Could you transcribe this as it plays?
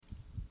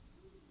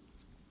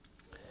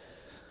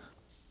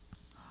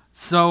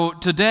So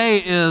today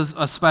is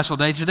a special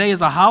day. Today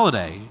is a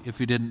holiday,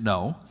 if you didn't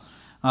know.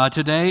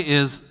 Today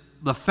is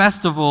the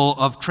Festival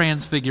of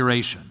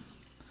Transfiguration.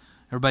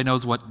 Everybody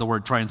knows what the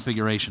word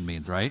transfiguration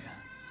means, right?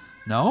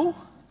 No?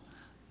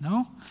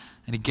 No?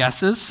 Any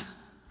guesses?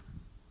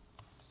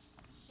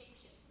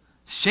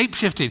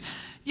 Shape-shifting.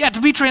 Yeah,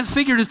 to be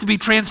transfigured is to be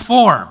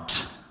transformed.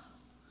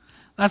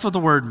 That's what the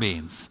word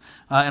means.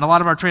 And a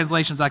lot of our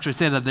translations actually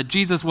say that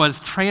Jesus was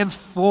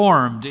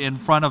transformed in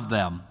front of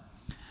them.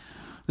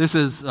 This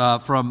is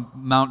from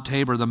Mount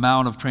Tabor, the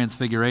Mount of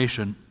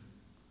Transfiguration.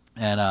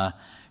 And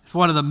it's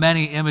one of the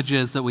many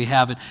images that we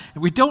have. And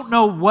we don't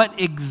know what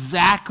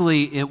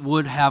exactly it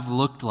would have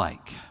looked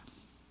like.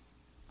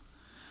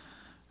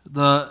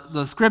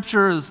 The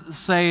scriptures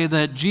say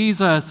that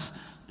Jesus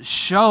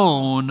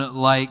shone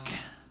like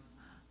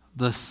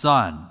the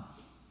sun.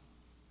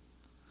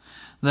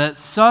 That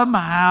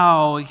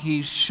somehow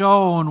he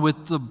shone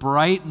with the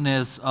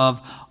brightness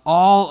of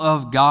all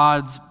of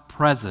God's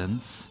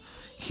presence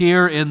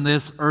here in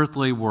this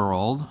earthly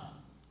world,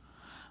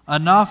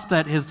 enough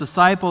that his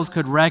disciples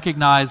could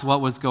recognize what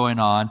was going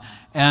on.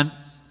 And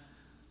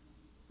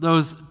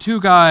those two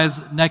guys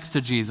next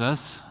to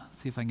Jesus, let's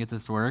see if I can get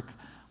this to work,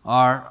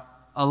 are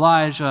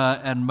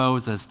Elijah and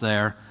Moses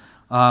there.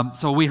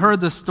 So we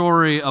heard the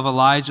story of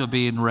Elijah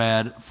being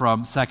read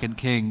from 2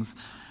 Kings.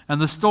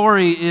 And the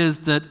story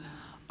is that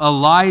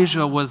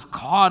Elijah was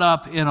caught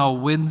up in a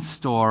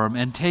windstorm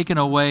and taken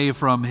away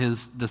from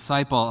his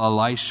disciple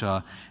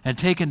Elisha and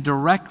taken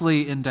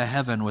directly into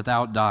heaven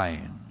without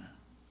dying.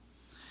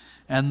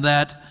 And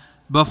that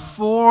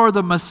before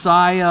the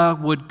Messiah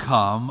would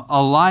come,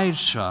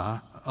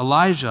 Elijah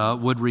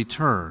would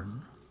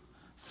return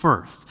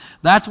first.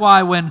 That's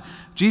why when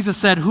Jesus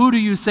said, "Who do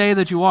you say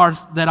that you are,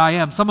 that I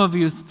am?" Some of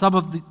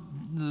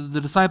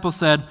the disciples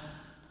said,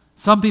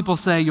 "Some people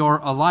say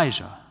you're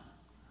Elijah,"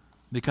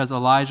 because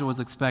Elijah was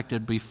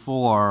expected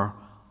before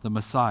the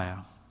Messiah.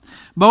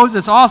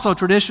 Moses also,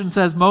 tradition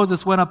says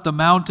Moses went up the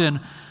mountain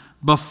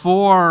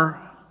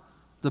before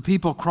the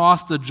people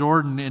crossed the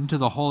Jordan into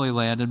the Holy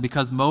Land, and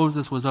because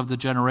Moses was of the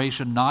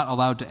generation not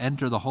allowed to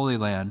enter the Holy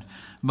Land,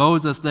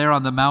 Moses there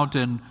on the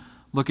mountain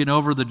looking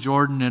over the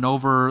Jordan and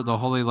over the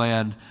Holy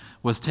Land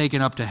was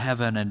taken up to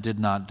heaven and did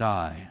not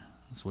die.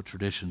 That's what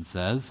tradition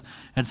says.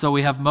 And so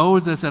we have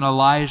Moses and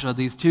Elijah,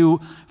 these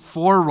two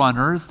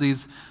forerunners,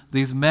 these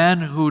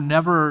men who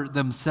never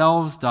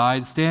themselves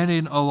died,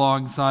 standing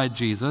alongside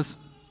Jesus.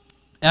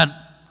 And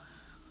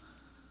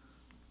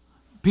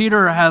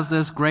Peter has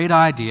this great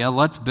idea.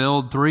 Let's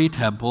build 3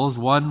 temples,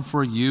 one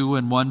for you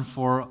and one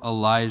for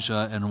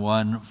Elijah and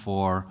one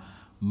for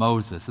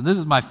Moses. And this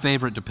is my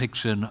favorite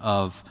depiction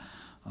of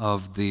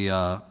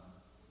the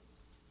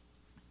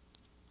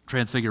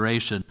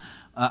Transfiguration.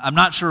 I'm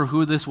not sure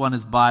who this one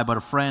is by, but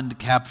a friend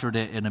captured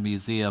it in a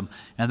museum.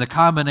 And the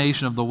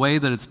combination of the way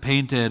that it's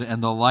painted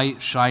and the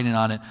light shining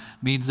on it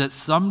means that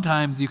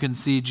sometimes you can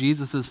see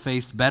Jesus'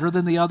 face better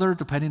than the other,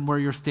 depending where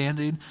you're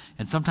standing,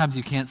 and sometimes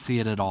you can't see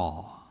it at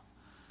all.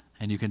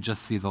 And you can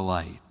just see the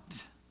light.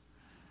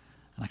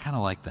 And I kind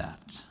of like that.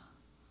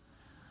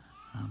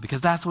 Because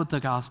that's what the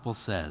gospel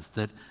says,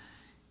 that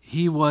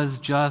he was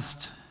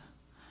just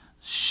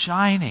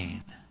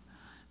shining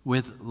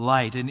with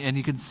light. And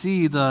you can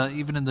see,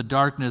 even in the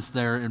darkness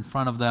there in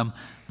front of them,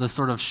 the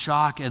sort of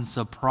shock and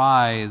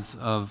surprise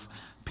of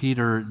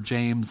Peter,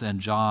 James,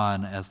 and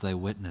John as they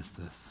witness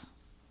this.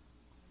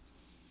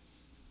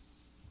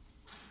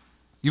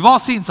 You've all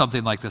seen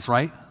something like this,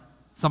 right?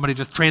 Somebody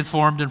just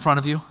transformed in front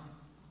of you.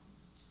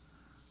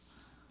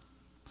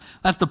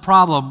 That's the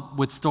problem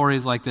with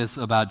stories like this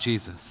about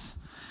Jesus.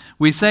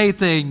 We say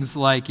things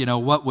like,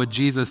 what would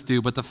Jesus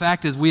do? But the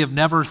fact is we have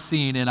never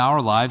seen in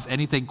our lives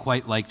anything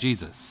quite like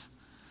Jesus.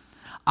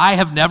 I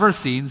have never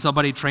seen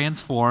somebody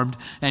transformed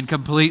and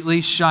completely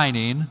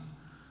shining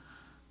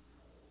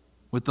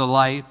with the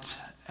light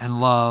and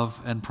love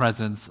and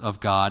presence of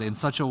God in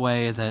such a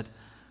way that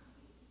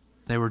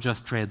they were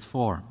just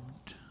transformed.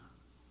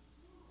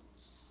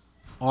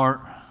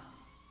 Or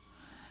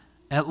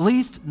at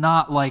least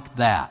not like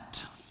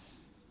that.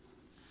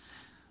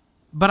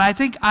 But I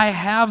think I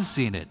have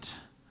seen it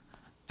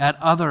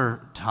at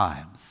other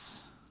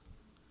times.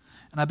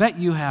 And I bet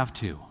you have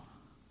too.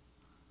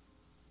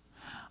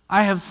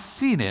 I have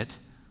seen it.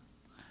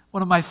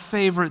 One of my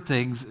favorite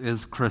things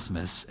is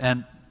Christmas.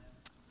 And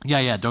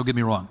yeah, don't get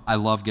me wrong. I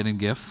love getting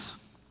gifts.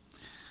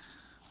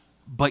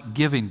 But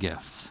giving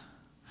gifts.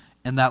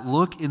 And that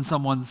look in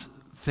someone's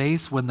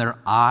face when their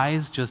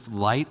eyes just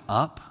light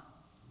up.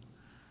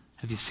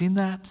 Have you seen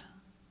that?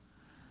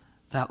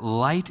 That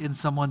light in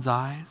someone's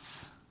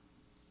eyes.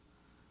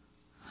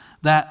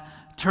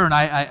 That turn,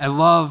 I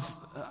love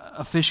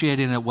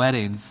officiating at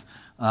weddings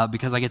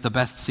because I get the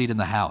best seat in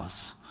the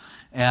house.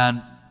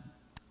 And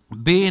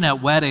being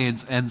at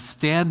weddings and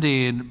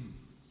standing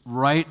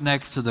right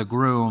next to the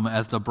groom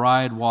as the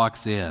bride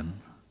walks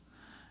in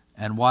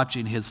and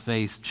watching his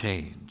face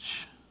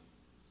change.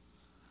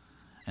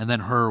 And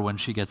then her when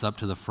she gets up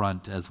to the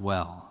front as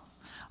well.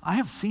 I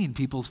have seen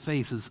people's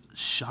faces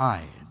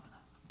shine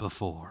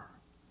before.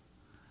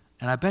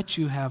 And I bet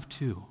you have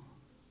too.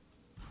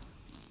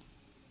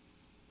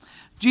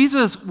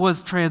 Jesus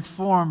was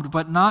transformed,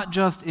 but not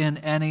just in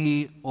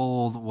any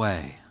old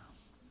way.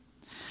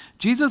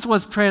 Jesus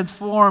was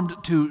transformed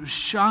to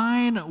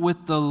shine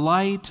with the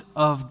light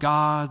of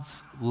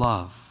God's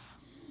love.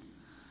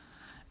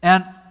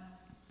 And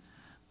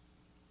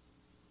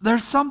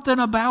there's something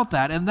about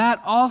that, and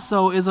that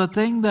also is a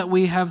thing that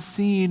we have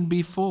seen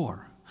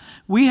before.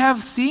 We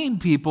have seen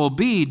people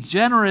be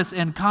generous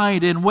and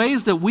kind in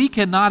ways that we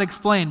cannot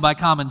explain by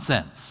common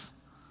sense,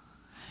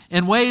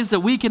 in ways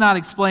that we cannot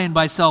explain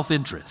by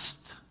self-interest.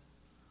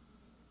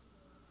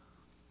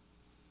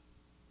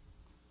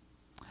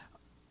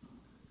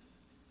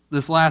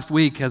 This last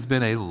week has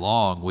been a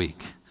long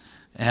week.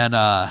 And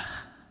was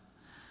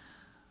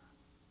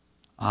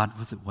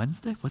it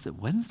Wednesday? Was it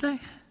Wednesday?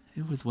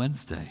 It was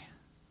Wednesday.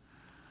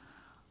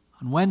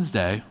 On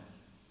Wednesday,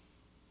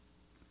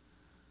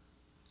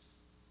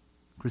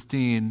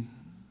 Christine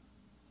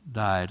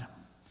died.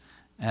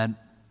 And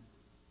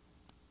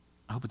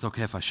I hope it's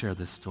okay if I share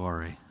this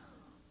story.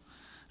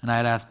 And I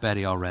had asked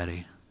Betty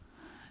already.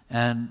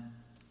 And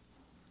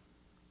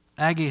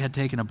Aggie had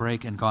taken a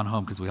break and gone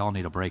home because we all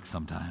need a break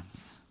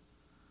sometimes.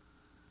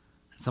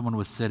 And someone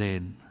was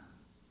sitting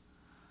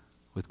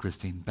with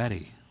Christine.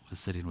 Betty was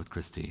sitting with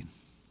Christine.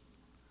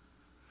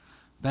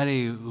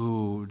 Betty,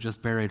 who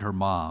just buried her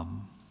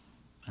mom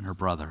and her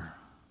brother,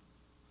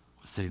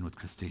 was sitting with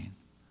Christine.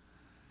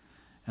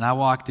 And I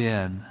walked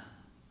in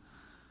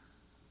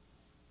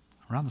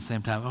around the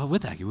same time.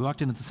 With Aggie. We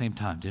walked in at the same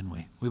time, didn't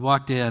we? We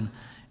walked in,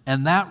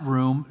 and that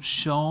room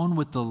shone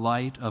with the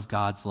light of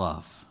God's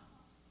love.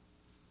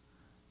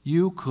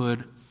 You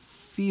could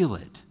feel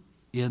it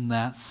in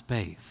that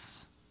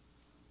space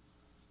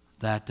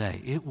that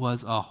day. It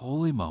was a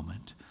holy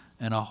moment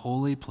and a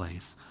holy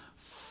place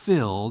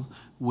filled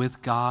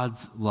with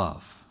God's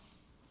love.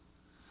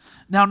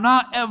 Now,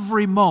 not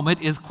every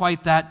moment is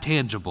quite that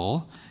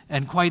tangible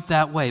and quite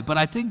that way, but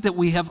I think that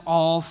we have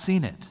all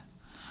seen it.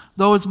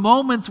 Those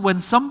moments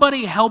when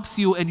somebody helps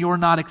you and you're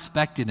not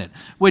expecting it.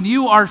 When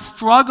you are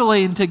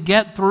struggling to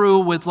get through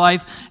with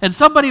life and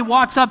somebody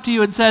walks up to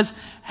you and says,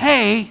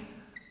 "Hey,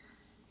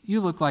 you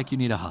look like you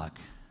need a hug.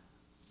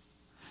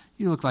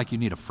 You look like you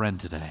need a friend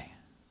today."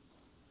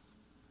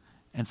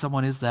 And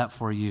someone is that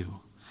for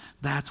you.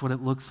 That's what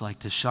it looks like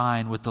to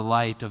shine with the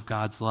light of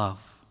God's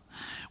love.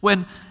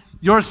 When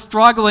you're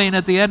struggling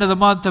at the end of the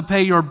month to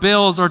pay your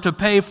bills or to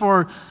pay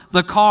for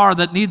the car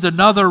that needs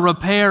another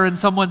repair and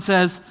someone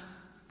says,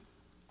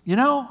 "You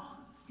know,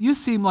 you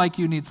seem like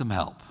you need some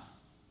help.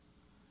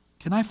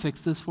 Can I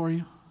fix this for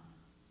you?"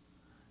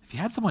 If you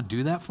had someone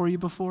do that for you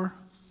before,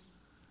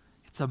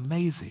 it's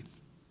amazing.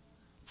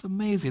 It's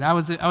amazing. I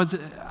was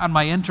on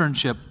my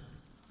internship,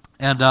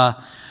 and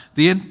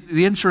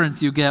the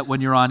insurance you get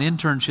when you're on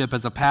internship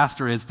as a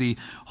pastor is the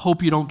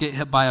hope you don't get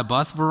hit by a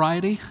bus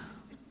variety.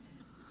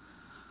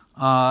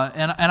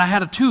 And I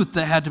had a tooth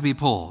that had to be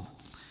pulled.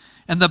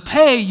 And the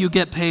pay you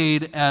get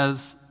paid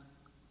as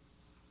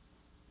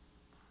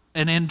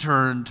an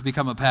intern to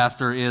become a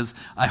pastor is,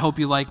 "I hope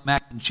you like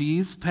mac and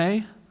cheese"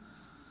 pay.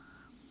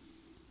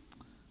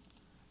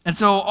 And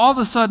so all of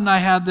a sudden I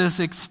had this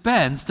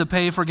expense to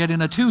pay for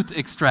getting a tooth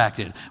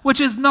extracted,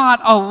 which is not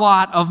a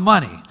lot of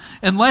money.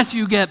 Unless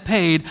you get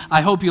paid,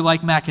 "I hope you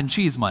like mac and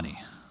cheese"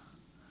 money.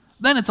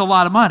 Then it's a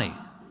lot of money.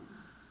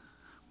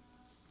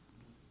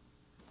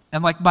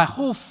 And like my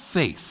whole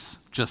face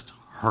just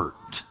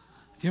hurt.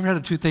 Have you ever had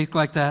a toothache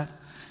like that?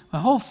 My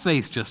whole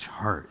face just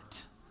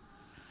hurt.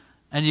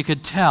 And you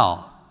could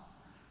tell.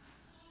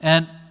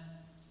 And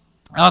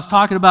I was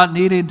talking about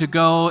needing to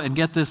go and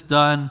get this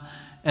done,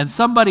 and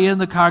somebody in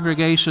the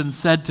congregation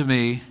said to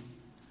me,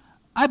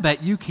 "I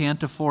bet you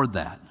can't afford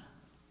that.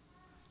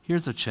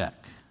 Here's a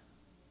check."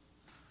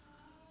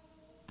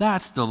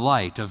 That's the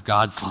light of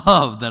God's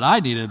love that I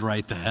needed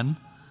right then.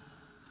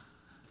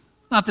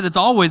 Not that it's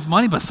always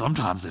money, but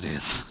sometimes it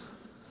is.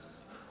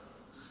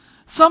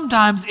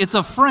 Sometimes it's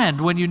a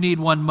friend when you need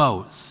one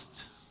most.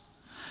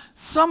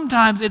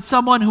 Sometimes it's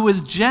someone who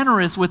is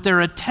generous with their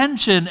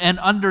attention and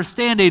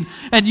understanding,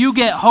 and you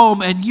get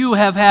home and you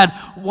have had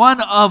one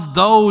of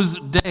those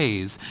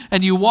days,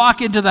 and you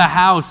walk into the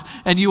house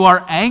and you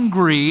are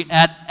angry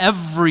at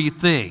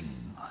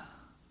everything.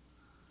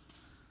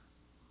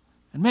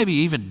 And maybe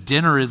even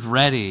dinner is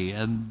ready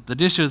and the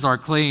dishes are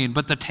clean,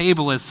 but the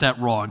table is set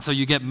wrong, so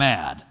you get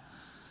mad.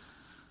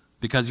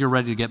 Because you're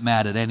ready to get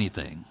mad at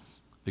anything,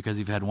 because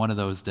you've had one of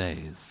those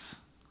days.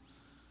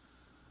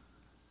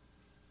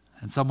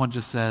 And someone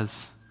just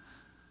says,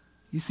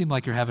 "You seem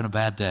like you're having a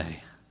bad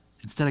day."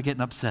 Instead of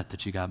getting upset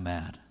that you got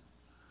mad,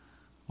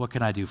 "What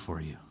can I do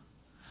for you?"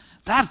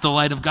 That's the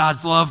light of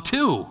God's love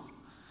too.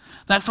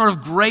 That sort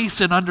of grace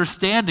and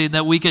understanding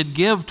that we can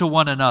give to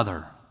one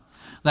another.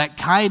 That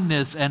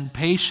kindness and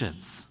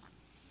patience.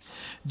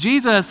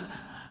 Jesus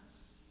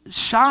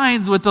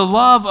shines with the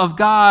love of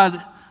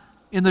God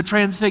in the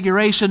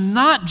Transfiguration,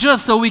 not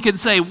just so we can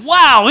say,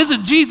 "Wow,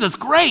 isn't Jesus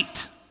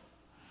great?"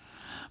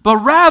 But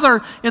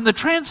rather, in the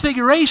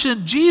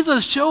Transfiguration,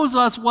 Jesus shows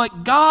us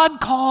what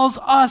God calls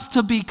us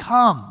to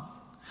become.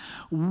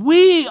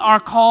 We are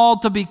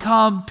called to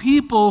become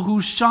people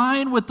who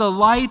shine with the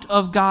light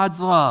of God's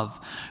love.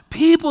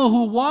 People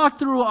who walk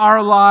through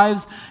our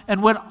lives,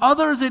 and when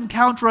others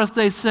encounter us,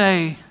 they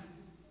say,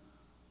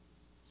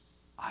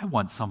 I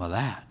want some of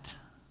that.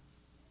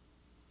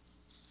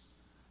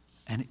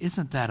 And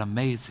isn't that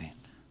amazing?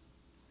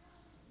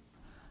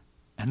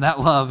 And that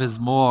love is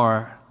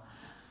more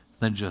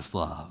than just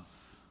love.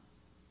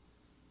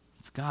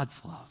 It's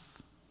God's love.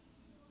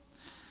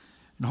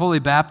 In holy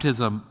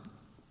baptism,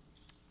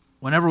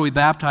 whenever we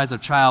baptize a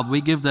child, we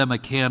give them a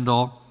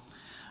candle.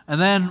 And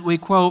then we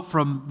quote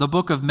from the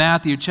book of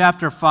Matthew,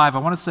 chapter 5. I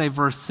want to say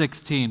verse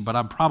 16, but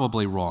I'm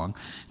probably wrong.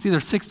 It's either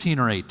 16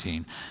 or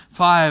 18.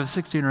 5,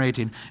 16 or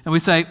 18. And we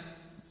say,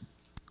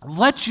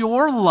 let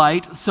your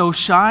light so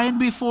shine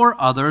before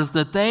others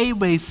that they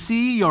may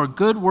see your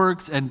good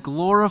works and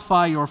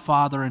glorify your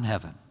Father in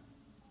heaven.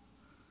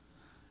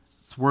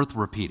 It's worth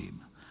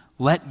repeating.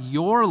 Let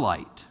your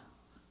light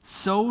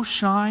so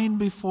shine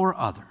before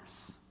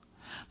others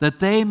that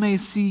they may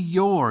see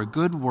your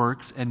good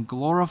works and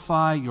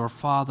glorify your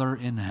Father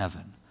in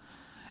heaven.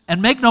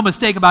 And make no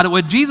mistake about it,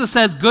 when Jesus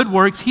says good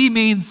works, he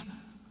means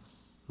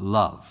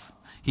love.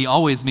 He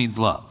always means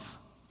love.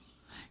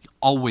 He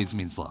always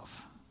means love.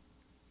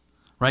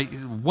 Right?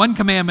 One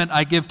commandment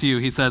I give to you,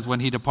 he says, when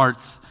he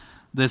departs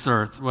this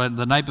earth, when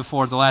the night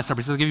before the Last Supper,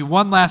 he says, I'll give you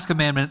one last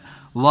commandment,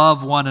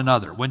 love one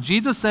another. When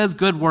Jesus says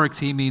good works,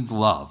 he means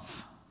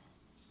love.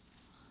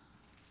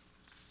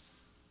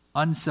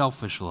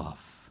 Unselfish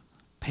love.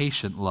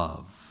 Patient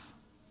love.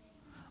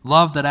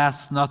 Love that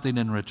asks nothing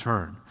in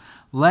return.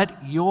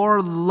 Let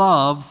your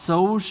love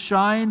so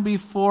shine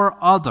before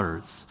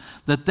others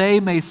that they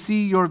may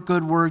see your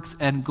good works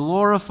and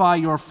glorify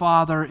your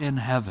Father in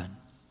heaven.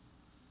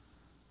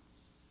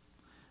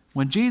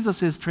 When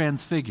Jesus is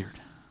transfigured,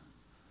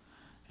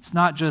 it's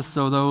not just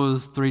so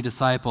those 3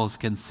 disciples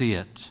can see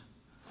it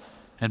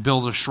and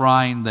build a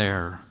shrine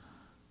there.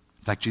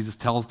 In fact, Jesus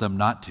tells them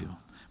not to,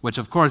 which,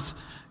 of course,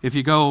 if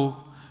you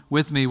go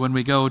with me when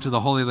we go to the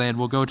Holy Land,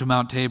 we'll go to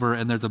Mount Tabor,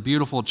 and there's a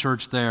beautiful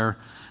church there,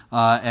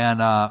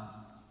 and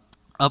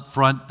up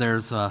front there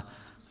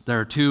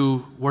are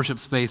 2 worship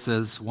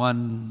spaces,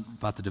 one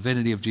about the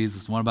divinity of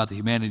Jesus, one about the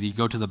humanity. You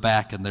go to the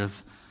back, and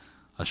there's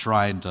a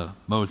shrine to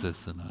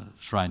Moses and a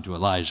shrine to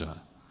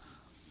Elijah.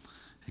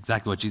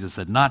 Exactly what Jesus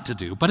said not to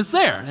do, but it's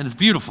there, and it's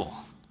beautiful.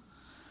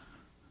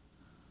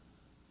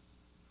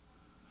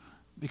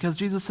 Because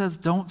Jesus says,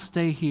 don't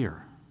stay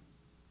here.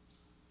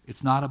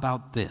 It's not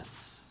about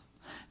this.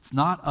 It's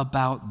not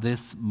about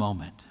this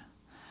moment.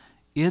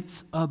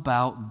 It's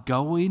about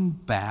going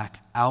back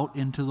out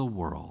into the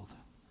world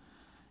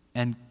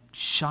and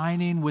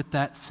shining with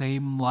that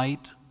same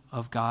light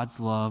of God's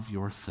love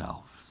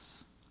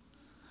yourselves.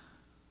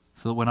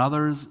 So that when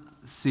others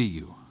see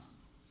you,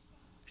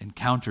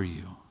 encounter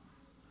you,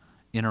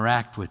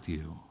 interact with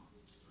you,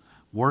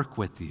 work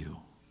with you,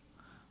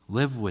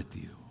 live with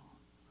you,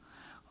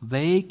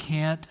 they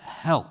can't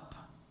help.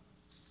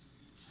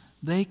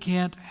 They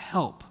can't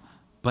help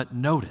but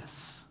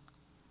notice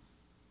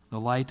the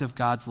light of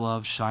God's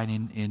love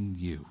shining in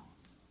you.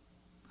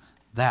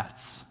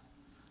 That's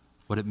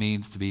what it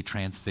means to be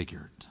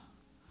transfigured.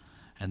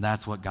 And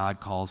that's what God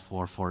calls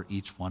for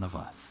each one of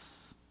us.